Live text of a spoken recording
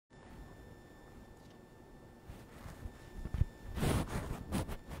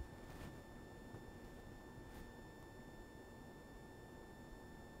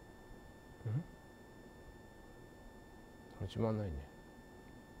始まんないね。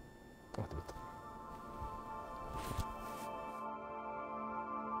あ、止まった。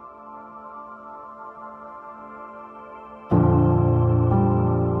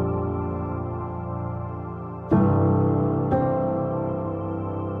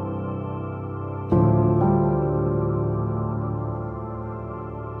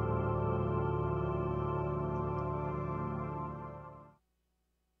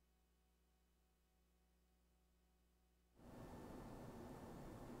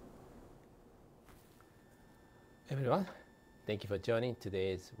Everyone, thank you for joining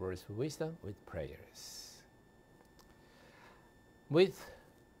today's Words of Wisdom with Prayers. With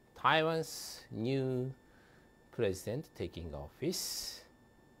Taiwan's new president taking office,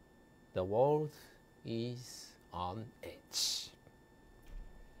 the world is on edge.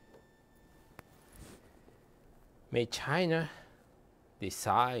 May China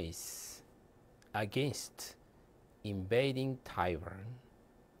decides against invading Taiwan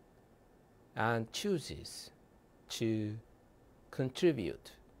and chooses to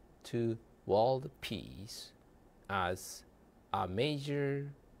contribute to world peace as a major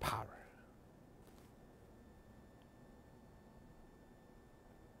power.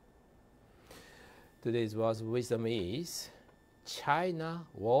 Today's words of wisdom is China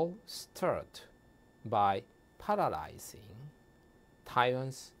will start by paralyzing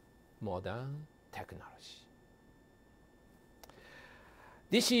Taiwan's modern technology.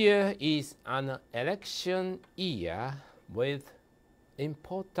 This year is an election year with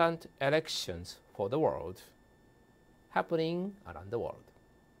important elections for the world happening around the world.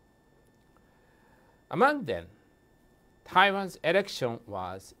 Among them, Taiwan's election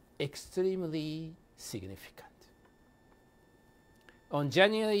was extremely significant. On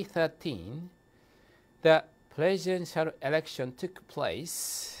January 13, the presidential election took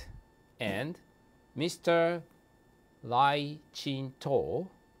place and Mr. Lai Ching-te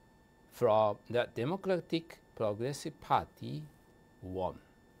from the Democratic Progressive Party won.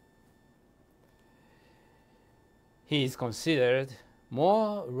 He is considered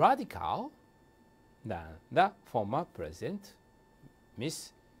more radical than the former president,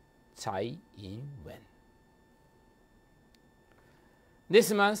 Ms. Tsai Ing-wen.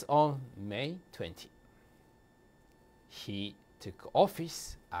 This month on May 20, he took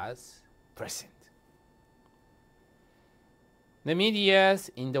office as president. The media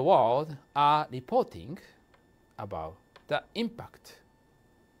in the world are reporting about the impact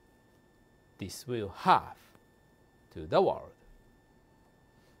this will have to the world.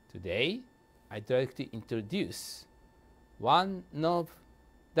 Today, I'd like to introduce one of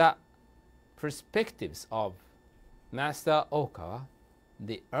the perspectives of Master Okawa,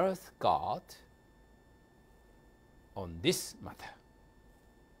 the Earth God, on this matter.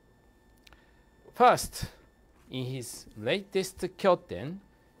 First, in his latest Kyouten,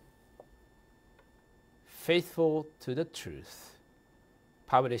 Faithful to the Truth,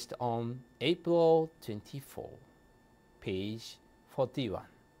 published on April 24, page 41.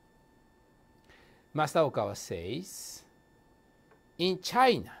 Master Okawa says, in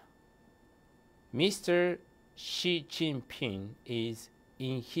China, Mr. Xi Jinping is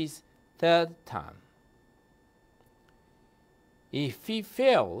in his third term. If he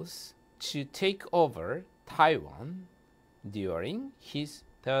fails to take over Taiwan during his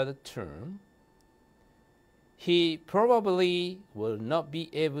third term, he probably will not be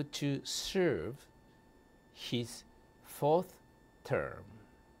able to serve his fourth term.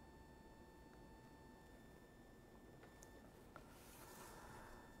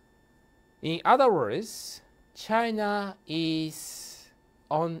 In other words, China is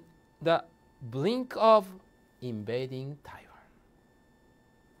on the brink of invading Taiwan.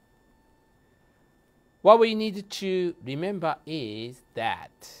 What we need to remember is that,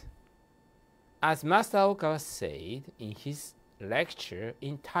 as Master Okawa said in his lecture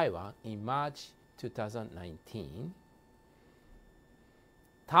in Taiwan in March 2019,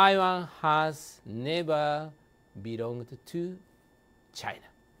 Taiwan has never belonged to China.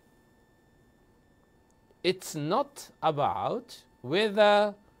 It's not about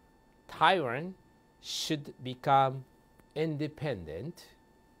whether Taiwan should become independent.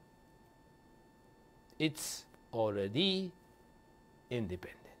 It's already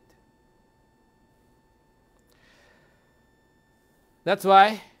independent. That's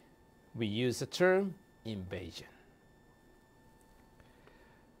why we use the term invasion.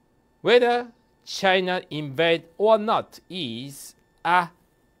 Whether China invade or not is a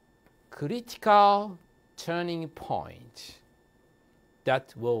critical turning point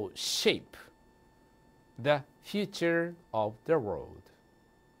that will shape the future of the world.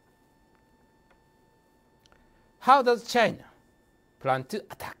 How does China plan to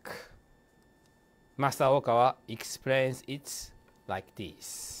attack? Master Okawa explains it like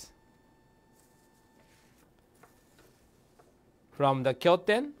this. From the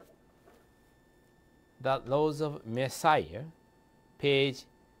Kyouten, The Laws of Messiah, page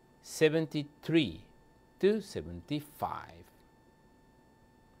 73 to 75.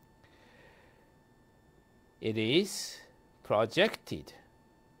 It is projected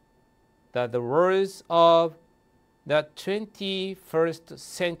that the wars of the 21st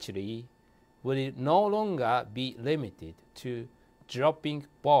century will no longer be limited to dropping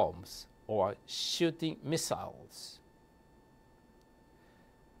bombs or shooting missiles.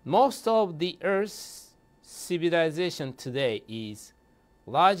 Most of the Earth's civilization today is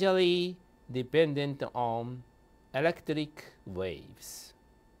largely dependent on electric waves.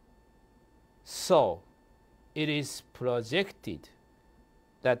 So, it is projected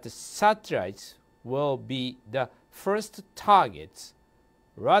that the satellites will be the first targets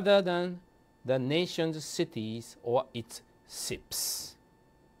rather than the nation's cities or its ships.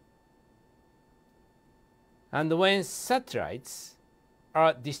 And when satellites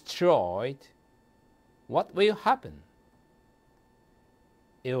are destroyed, what will happen?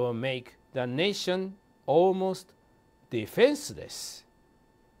 It will make the nation almost defenseless,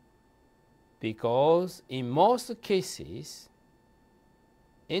 because in most cases,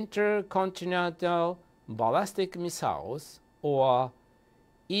 intercontinental ballistic missiles or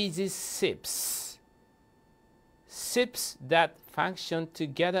easy ships that function to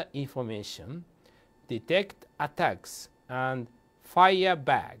gather information, detect attacks, and fire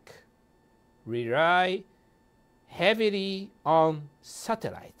back, rely heavily on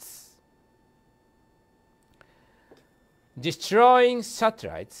satellites. Destroying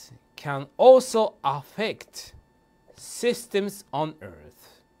satellites can also affect systems on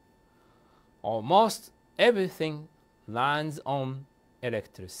Earth. Almost everything runs on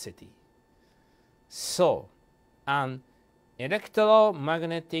electricity. So, an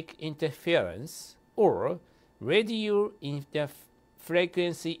electromagnetic interference or radio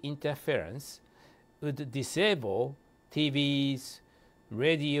frequency interference would disable TVs,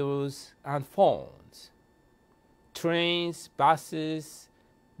 radios, and phones. Trains, buses,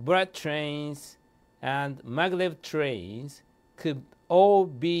 bullet trains, and maglev trains could all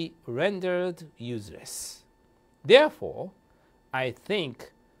be rendered useless. Therefore, I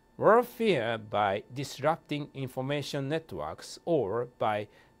think warfare by disrupting information networks or by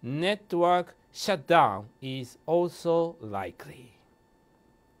network shutdown is also likely.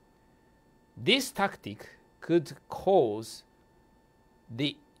 This tactic could cause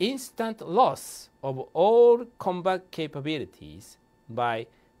the instant loss of all combat capabilities by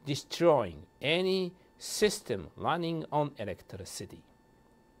destroying any system running on electricity.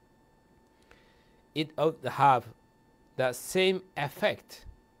 It would have the same effect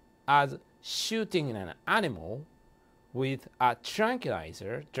as shooting an animal with a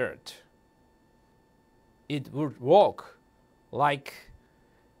tranquilizer dart. It would work like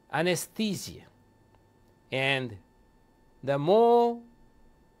anesthesia, and the more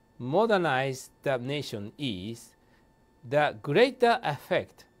modernized the nation is, the greater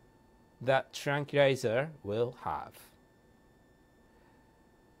effect the tranquilizer will have.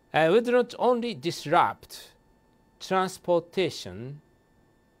 It would not only disrupt transportation,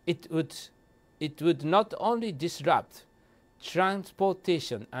 it would not only disrupt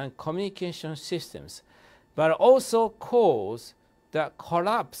transportation and communication systems, but also cause the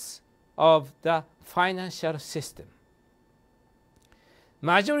collapse of the financial system.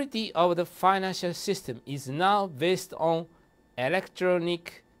 Majority of the financial system is now based on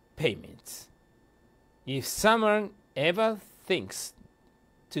electronic payments. If someone ever thinks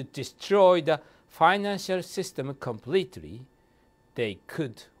to destroy the financial system completely, they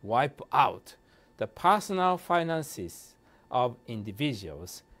could wipe out the personal finances of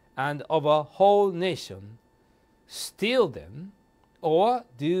individuals and of a whole nation, steal them, or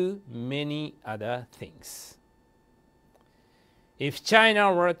do many other things. If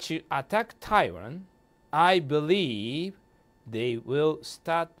China were to attack Taiwan, I believe they will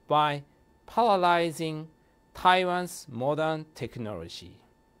start by paralyzing Taiwan's modern technology.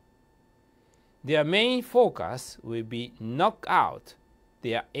 Their main focus will be knock out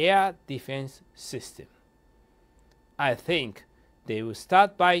their air defense system. I think they will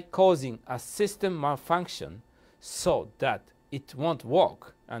start by causing a system malfunction so that it won't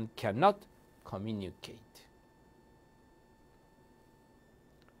work and cannot communicate.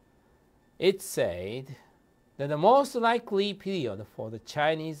 It said that the most likely period for the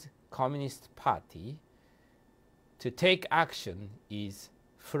Chinese Communist Party to take action is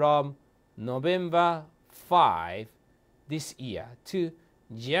from November 5 this year to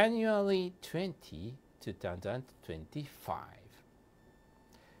January 20, 2025.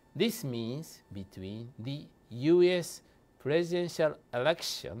 This means between the US presidential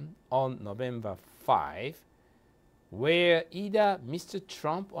election on November 5, where either Mr.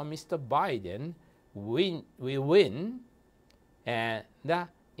 Trump or Mr. Biden will win, and the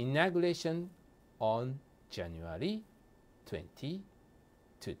inauguration on January 20,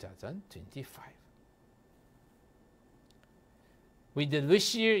 2025. With the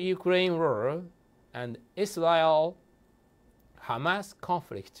Russia-Ukraine war and Israel-Hamas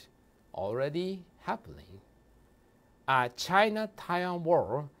conflict already happening, a China-Taiwan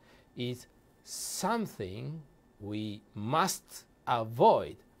war is something we must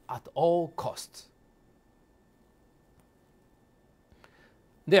avoid at all costs.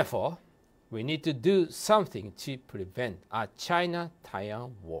 Therefore, we need to do something to prevent a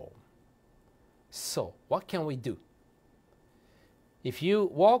China-Taiwan war. So, what can we do? If you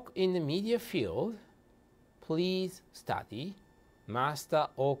work in the media field, please study Master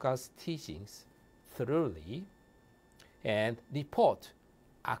Oka's teachings thoroughly and report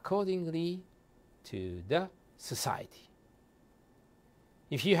accordingly to the society.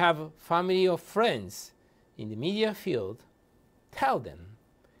 If you have family or friends in the media field, tell them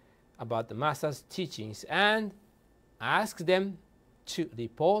about the Master's teachings and ask them to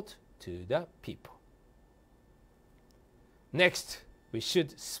report to the people. Next, we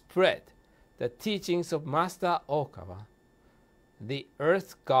should spread the teachings of Master Okawa, the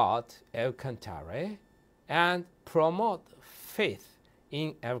earth god Alcantara, and promote faith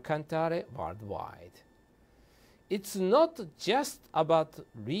in Alcantara worldwide. It's not just about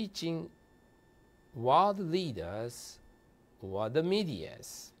reaching world leaders or the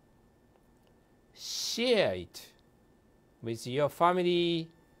medias. Share it with your family,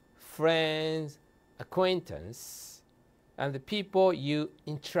 friends, acquaintances, and the people you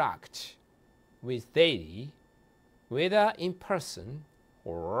interact with daily, whether in person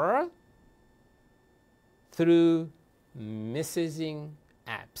or through messaging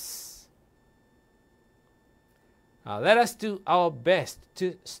apps. Let us do our best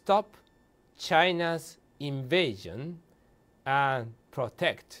to stop China's invasion and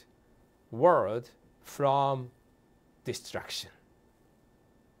protect the world from destruction.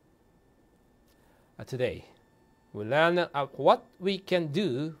 Today, we learn what we can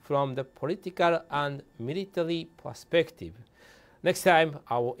do from the political and military perspective. Next time,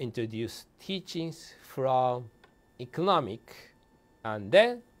 I will introduce teachings from economic and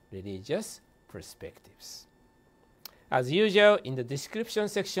then religious perspectives. As usual, in the description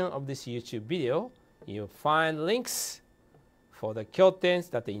section of this YouTube video, you'll find links for the Kyoutens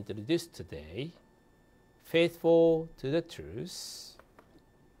that I introduced today, Faithful to the Truth,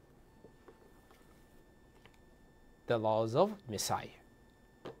 the Laws of Messiah.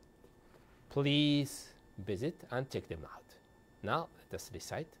 Please visit and check them out. Now, let us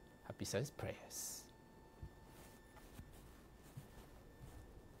recite Happy Science prayers.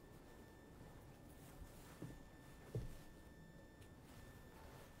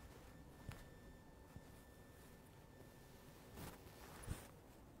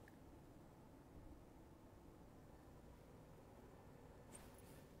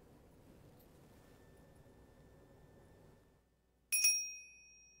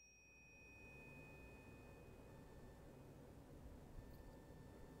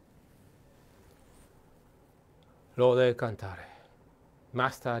 Lord Alcantara,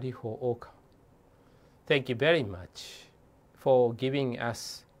 Master Riho Oka, thank you very much for giving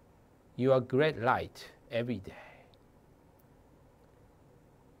us your great light every day.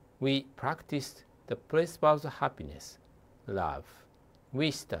 We practiced the principles of happiness, love,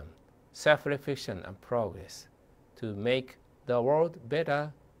 wisdom, self-reflection, and progress to make the world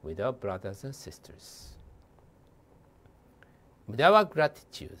better with our brothers and sisters. With our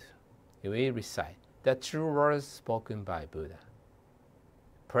gratitude, we recite the true words spoken by Buddha,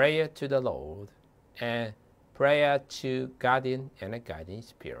 prayer to the Lord, and prayer to guardian and guiding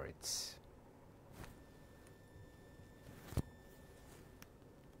spirits.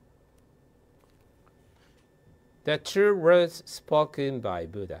 The true words spoken by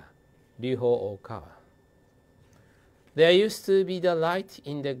Buddha, Ryuho Okawa. There used to be the light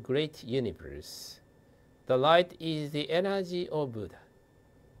in the great universe. The light is the energy of Buddha.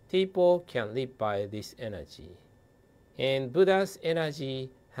 People can live by this energy, and Buddha's energy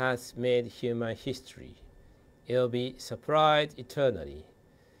has made human history. It will be supplied eternally.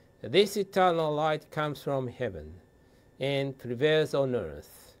 This eternal light comes from heaven and prevails on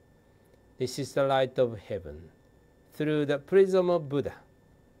earth. This is the light of heaven. Through the prism of Buddha,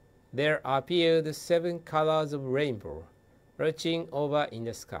 there appeared 7 colors of rainbow reaching over in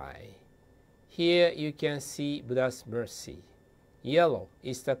the sky. Here you can see Buddha's mercy. Yellow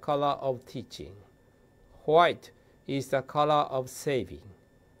is the color of teaching. White is the color of saving.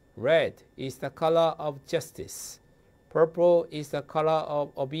 Red is the color of justice. Purple is the color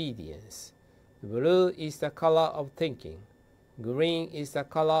of obedience. Blue is the color of thinking. Green is the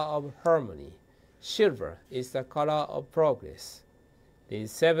color of harmony. Silver is the color of progress.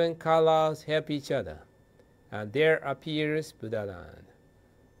 These 7 colors help each other, and there appears Buddha land.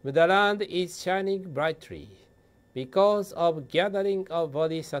 Buddha land is shining brightly because of gathering of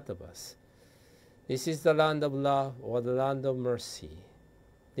bodhisattvas. This is the land of love or the land of mercy.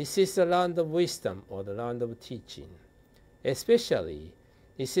 This is the land of wisdom or the land of teaching. Especially,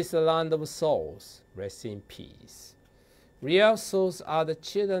 this is the land of souls. Rest in peace. Real souls are the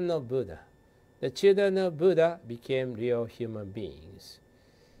children of Buddha. The children of Buddha became real human beings.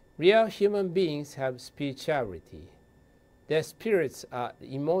 Real human beings have spirituality. Their spirits are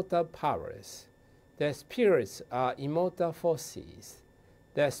immortal powers. Their spirits are immortal forces.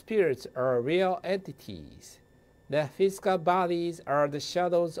 Their spirits are real entities. Their physical bodies are the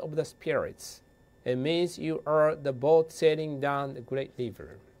shadows of the spirits. It means you are the boat sailing down the great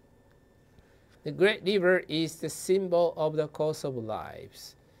river. The great river is the symbol of the course of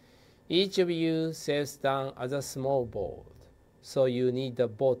lives. Each of you sails down as a small boat, so you need a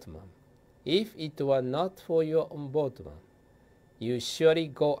boatman. If it were not for your own boatman, you surely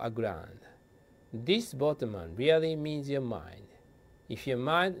go aground. This boatman really means your mind. If your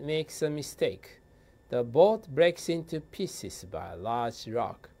mind makes a mistake, the boat breaks into pieces by a large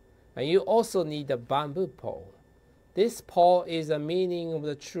rock, and you also need a bamboo pole. This pole is the meaning of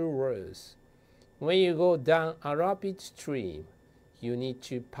the true words. When you go down a rapid stream, you need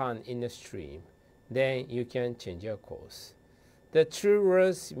to pond in the stream. Then you can change your course. The true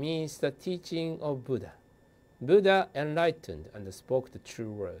words means the teaching of Buddha. Buddha enlightened and spoke the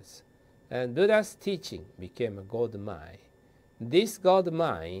true words, and Buddha's teaching became a gold mine. This gold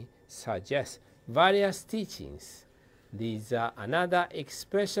mine suggests various teachings. These are another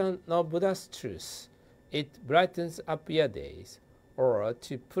expression of Buddha's truth. It brightens up your days, or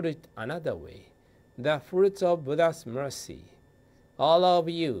to put it another way, the fruits of Buddha's mercy. All of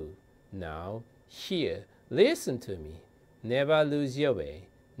you, now, here, listen to me. Never lose your way,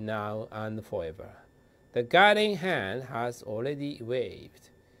 now and forever. The guiding hand has already waved.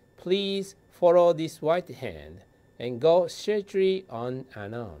 Please follow this white hand and go straightly on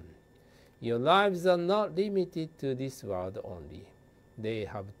and on. Your lives are not limited to this world only. They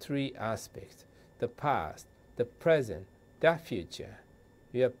have 3 aspects: the past, the present, the future.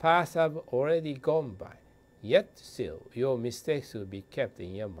 Your past have already gone by, yet still your mistakes will be kept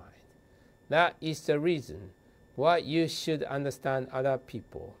in your mind. That is the reason why you should understand other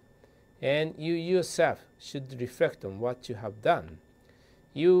people, and you yourself should reflect on what you have done.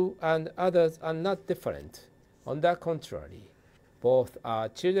 You and others are not different. On the contrary, both are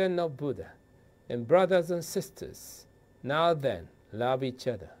children of Buddha and brothers and sisters. Now then, love each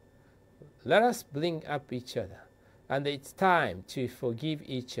other. Let us bring up each other, and it's time to forgive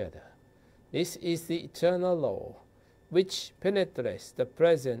each other. This is the eternal law, which penetrates the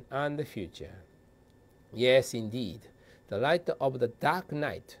present and the future. Yes, indeed, the light of the dark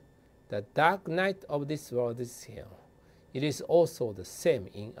night of this world is here. It is also the same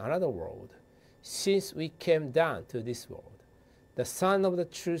in another world. Since we came down to this world, the sun of the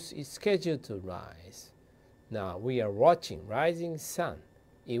truth is scheduled to rise. Now we are watching rising sun.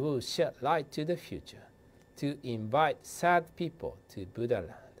 It will shed light to the future, to invite sad people to Buddha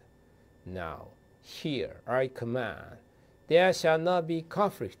land. Now, here I command, there shall not be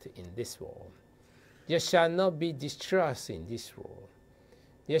conflict in this world. There shall not be distrust in this world.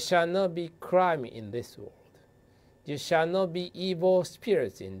 There shall not be crime in this world. There shall not be evil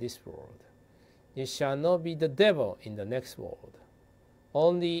spirits in this world. There shall not be the devil in the next world.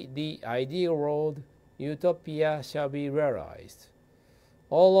 Only the ideal world, utopia, shall be realized.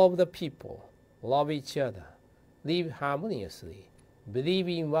 All of the people love each other, live harmoniously, believe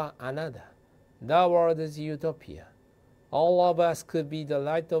in one another. The world is utopia. All of us could be the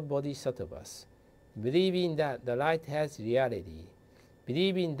light of bodhisattvas, believing that the light has reality,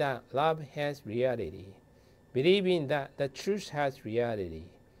 believing that love has reality, believing that the truth has reality.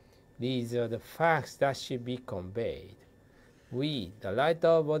 These are the facts that should be conveyed. We, the light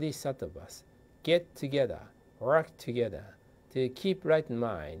of bodhisattvas, get together, work together to keep right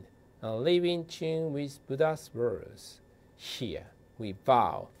mind and live in tune with Buddha's words. Here we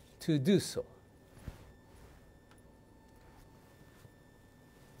vow to do so.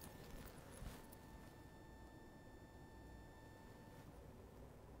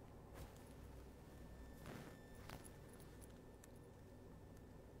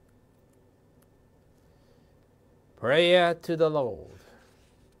 Prayer to the Lord.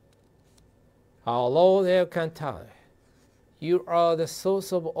 Our Lord El Cantare, you are the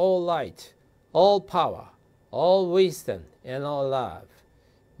source of all light, all power, all wisdom, and all love.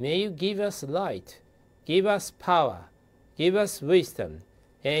 May you give us light, give us power, give us wisdom,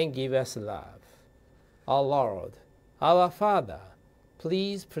 and give us love. Our Lord, our Father,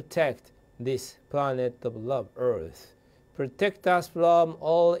 please protect this planet of love, Earth. Protect us from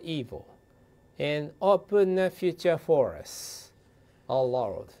all evil, and open a future for us. Our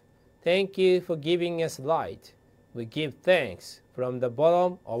Lord, thank you for giving us light. We give thanks from the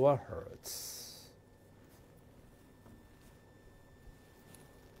bottom of our hearts.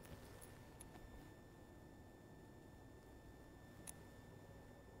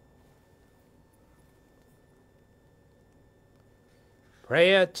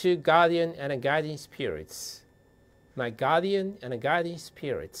 Prayer to guardian and guiding spirits. My guardian and guiding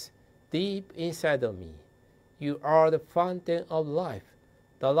spirits, deep inside of me, you are the fountain of life,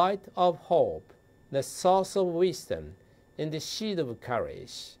 the light of hope, the source of wisdom, and the shield of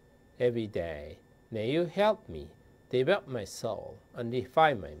courage. Every day, may you help me develop my soul and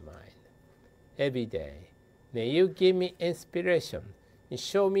refine my mind. Every day, may you give me inspiration and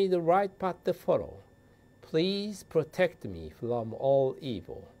show me the right path to follow. Please protect me from all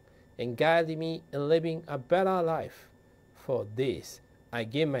evil and guide me in living a better life. For this, I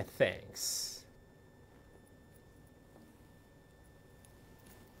give my thanks.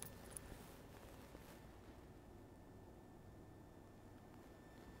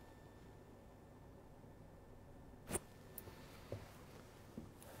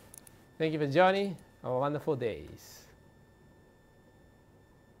 Thank you for joining. Have a wonderful days.